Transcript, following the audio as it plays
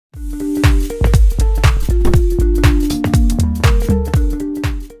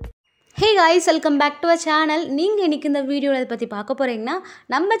guys, welcome back to our channel. நீங்க இன்னைக்கு இந்த வீடியோல இத பத்தி பார்க்க போறீங்கன்னா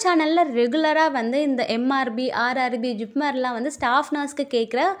நம்ம சேனல்ல ரெகுலரா வந்து இந்த MRB RRB JIPMERலாம் வந்து ஸ்டாஃப் நர்ஸ்க்கு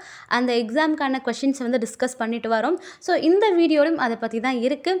கேக்குற அந்த எக்ஸாம்க்கான क्वेश्चंस வந்து டிஸ்கஸ் பண்ணிட்டு வரோம். சோ இந்த வீடியோலயும் அத பத்தி தான்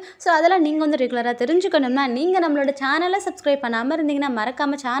இருக்கு. சோ அதெல்லாம் நீங்க வந்து ரெகுலரா தெரிஞ்சுக்கணும்னா நீங்க நம்மளோட சேனலை சப்ஸ்கிரைப் பண்ணாம இருந்தீங்கன்னா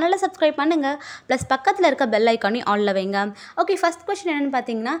மறக்காம சேனலை சப்ஸ்கிரைப் பண்ணுங்க. ப்ளஸ் பக்கத்துல இருக்க பெல் ஐகானை ஆன்ல வைங்க. ஓகே, ஃபர்ஸ்ட் क्वेश्चन என்னன்னு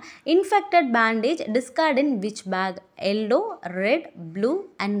பாத்தீங்கன்னா infected bandage discard in which bag? Yellow, red, blue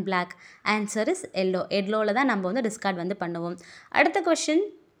and black. Answer is yellow. Yellowல தான் நம்ம வந்து discard வந்து பண்ணுவோம். அடுத்த question,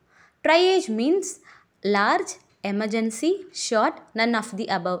 triage means large, emergency, short, none of the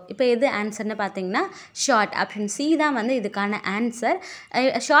above. இப்போ எது ஆன்சர்னு பார்த்தீங்கன்னா ஷார்ட். ஆப்ஷன் சி தான் வந்து இதுக்கான ஆன்சர்.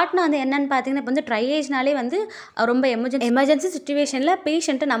 ஷார்ட்னா வந்து என்னன்னு பார்த்தீங்கன்னா இப்போ வந்து ட்ரையேஜ்னாலே வந்து ரொம்ப எமர்ஜென்சி சுச்சுவேஷனில்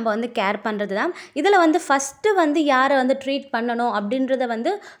பேஷண்ட்டை நம்ம வந்து கேர் பண்ணுறது தான். இதில் வந்து ஃபஸ்ட்டு வந்து யாரை வந்து ட்ரீட் பண்ணணும் அப்படின்றத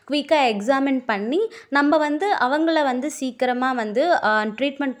வந்து குயிக்காக எக்ஸாமின் பண்ணி நம்ம வந்து அவங்கள வந்து சீக்கிரமாக வந்து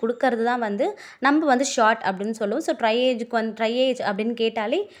ட்ரீட்மெண்ட் கொடுக்கறது தான் வந்து நம்ம வந்து ஷார்ட் அப்படின்னு சொல்லுவோம். ஸோ ட்ரையேஜ் அப்படின்னு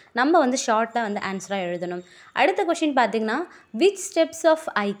கேட்டாலே நம்ம வந்து ஷார்ட் தான் வந்து ஆன்சராக எழுதணும். அடுத்த क्वेश्चन பார்த்தீங்கன்னா which steps of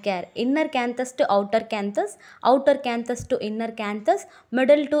eye care? Inner canthus to outer canthus to inner canthus,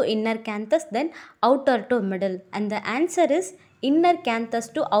 middle to inner canthus, then outer to middle. And the answer is inner canthus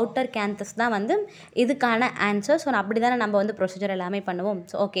to outer canthus தான் வந்து இதுக்கான answer. So அப்படி தானே நம்ம வந்து procedure எல்லாமே பண்ணுவோம்.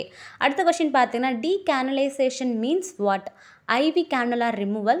 So okay, அடுத்த கொஸ்டின் பார்த்தீங்கன்னா decanalization means what? IV cannula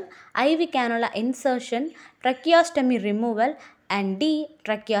removal, IV cannula insertion, tracheostomy removal and D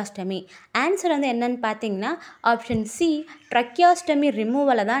tracheostomy. Answer வந்து என்னன்னு பார்த்தீங்கன்னா ஆப்ஷன் சி tracheostomy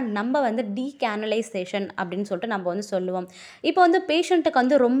removal தான் நம்ம வந்து decanalization அப்படின்னு சொல்லிட்டு நம்ம வந்து சொல்லுவோம். இப்போ வந்து பேஷண்ட்டுக்கு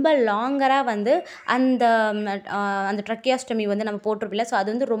வந்து ரொம்ப லாங்கராக வந்து அந்த tracheostomy வந்து நம்ம போட்டிருப்பில்ல, ஸோ அது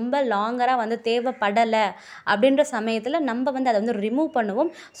வந்து ரொம்ப லாங்கராக வந்து தேவைப்படலை அப்படின்ற சமயத்தில் நம்ம வந்து அதை வந்து ரிமூவ்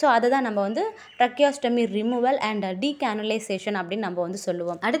பண்ணுவோம். ஸோ அதை தான் நம்ம வந்து tracheostomy removal and decanalization அப்படின்னு நம்ம வந்து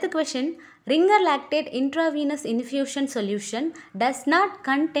சொல்லுவோம். அடுத்த question, ringer lactate intravenous infusion solution does not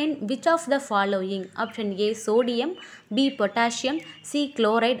contain which of the following? Option A sodium, B potassium, C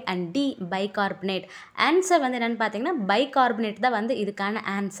chloride and D bicarbonate. Answer வந்து என்னென்னு பார்த்தீங்கன்னா பைகார்பனேட் தான் வந்து இதுக்கான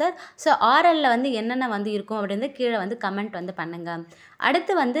ஆன்சர். ஸோ ஆர்எல்ல வந்து என்னென்ன வந்து இருக்கும் அப்படின்னு கீழே வந்து கமெண்ட் வந்து பண்ணுங்க.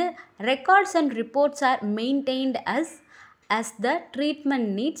 அடுத்து வந்து records and reports R maintained as the treatment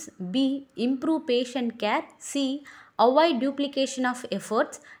needs. B improve patient care. C avoid duplication of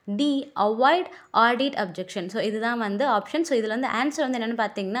efforts. D avoid audit objection. So இதுதான் வந்து ஆப்ஷன். ஸோ இதில் வந்து ஆன்சர் வந்து என்னென்னு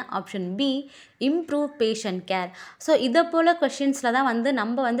பார்த்தீங்கன்னா option B improve patient care. So இதை போல் கொஷின்ஸில் தான் வந்து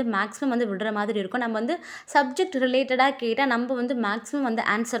நம்ம வந்து மேக்ஸிமம் வந்து விடுற மாதிரி இருக்கும். நம்ம வந்து சப்ஜெக்ட் ரிலேட்டடாக கேட்டால் நம்ம வந்து மேக்ஸிமம் வந்து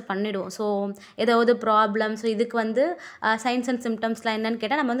ஆன்சர் பண்ணிவிடுவோம். ஸோ ஏதாவது ப்ராப்ளம், ஸோ இதுக்கு வந்து சைன்ஸ் அண்ட் சிம்டம்ஸ்லாம் என்னென்னு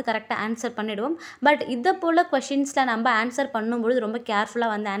கேட்டால் நம்ம வந்து கரெக்டாக ஆன்சர் பண்ணிவிடுவோம். பட் இதை போல் கொஷின்ஸில் நம்ம ஆன்சர் பண்ணும்பொழுது ரொம்ப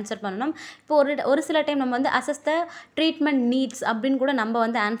கேர்ஃபுல்லாக வந்து ஆன்சர் பண்ணணும். இப்போ ஒரு சில டைம் நம்ம வந்து அசஸ் த ட்ரீட்மெண்ட் நீட்ஸ் அப்படின்னு கூட நம்ம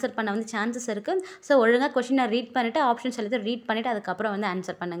வந்து ஆன்சர் பண்ண வந்து சான்சஸ் இருக்குது. ஸோ ஒழுங்காக கொஷினை ரீட் பண்ணிவிட்டு ஆப்ஷன்ஸ் எல்லாத்தையும் ரீட் பண்ணிவிட்டு அதுக்கப்புறம் வந்து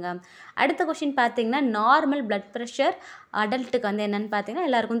ஆன்சர் பண்ணுங்கள். அடுத்த கொஷின் பார்த்தீங்கன்னா நார்மல் பிளட் ப்ரெஷர் அடல்ட்டுக்கு வந்து என்னென்னு பார்த்தீங்கன்னா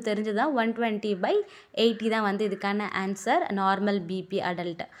எல்லாருக்கும் தெரிஞ்சுதான் 120/80 தான் வந்து இதுக்கான ஆன்சர், நார்மல் பிபி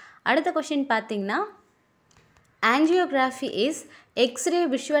அடல்ட். அடுத்த கொஷின் பார்த்தீங்கன்னா angiography is X-ray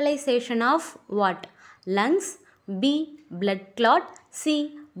visualization of what? Lungs, B blood clot, C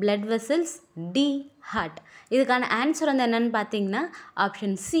blood vessels, D heart. இதுக்கான ஆன்சர் வந்து என்னென்னு பார்த்தீங்கன்னா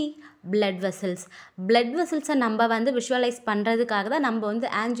option C blood vessels. blood vesselsஸை நம்ம வந்து விஷுவலைஸ் பண்ணுறதுக்காக தான் நம்ம வந்து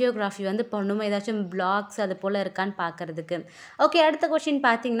ஆஞ்சியோகிராஃபி வந்து பண்ணுவோம், ஏதாச்சும் பிளாக்ஸ் அது போல் இருக்கான்னு பார்க்குறதுக்கு. ஓகே, அடுத்த கொஸ்டின்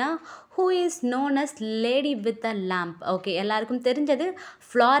பார்த்தீங்கன்னா who is known as lady with a lamp? Okay, எல்லாருக்கும் தெரிஞ்சது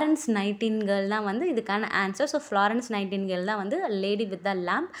ஃப்ளாரன்ஸ் நைட்டிங்கேல் தான் வந்து இதுக்கான ஆன்சர். ஸோ ஃப்ளாரன்ஸ் நைட்டிங்கேல் தான் வந்து lady with the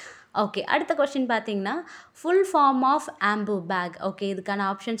lamb. Okay, அடுத்த கொஸ்டின் பார்த்தீங்கன்னா full form of ஆம்பு back. Okay, இதுக்கான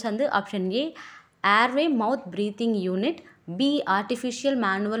ஆப்ஷன்ஸ் வந்து option A airway mouth breathing unit, B artificial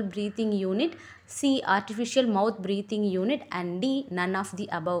manual breathing unit, C artificial mouth breathing unit and D none of the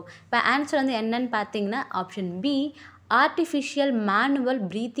above. இப்போ answer வந்து என்னன்னு பார்த்தீங்கன்னா option B artificial manual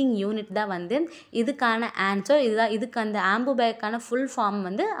breathing unit தான் வந்து இதுக்கான answer. இதுக்கு அந்த ஆம்பு பேக்கான ஃபுல் ஃபார்ம்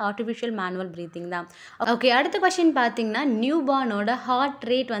வந்து ஆர்டிஃபிஷியல் மேனுவல் ப்ரீத்திங் தான். ஓகே, அடுத்த கொஸ்டின் பார்த்தீங்கன்னா நியூ பார்னோட ஹார்ட்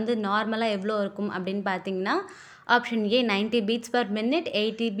ரேட் வந்து நார்மலாக எவ்வளோ இருக்கும் அப்படின்னு பார்த்தீங்கன்னா option A 90 beats per minute,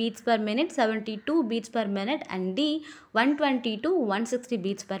 80 beats per minute, 72 beats per minute and D 120 to 160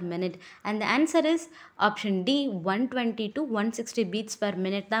 beats per minute. And the answer is option D 120 to 160 beats per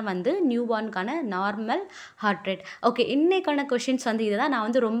minute தான் வந்து new பார்னுக்கான normal heart rate. Okay, இன்னைக்கான questions வந்து இதுதான். நான்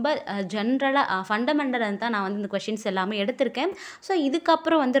வந்து ரொம்ப ஜென்ரலாக ஃபண்டமெண்டலாக தான் நான் வந்து இந்த கொஷின்ஸ் எல்லாமே எடுத்திருக்கேன். ஸோ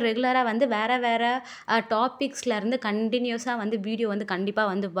இதுக்கப்புறம் வந்து ரெகுலராக வந்து வேறு டாபிக்ஸ்லேருந்து கண்டினியூஸாக வந்து வீடியோ வந்து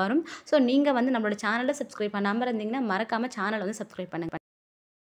கண்டிப்பாக வந்து வரும். ஸோ நீங்கள் வந்து நம்மளோட சேனலை சப்ஸ்கிரைப் பண்ணாமல் இருந்தீங்கன்னா மறக்காமல் சேனலை வந்து சப்ஸ்கிரைப் பண்ணுங்கள்.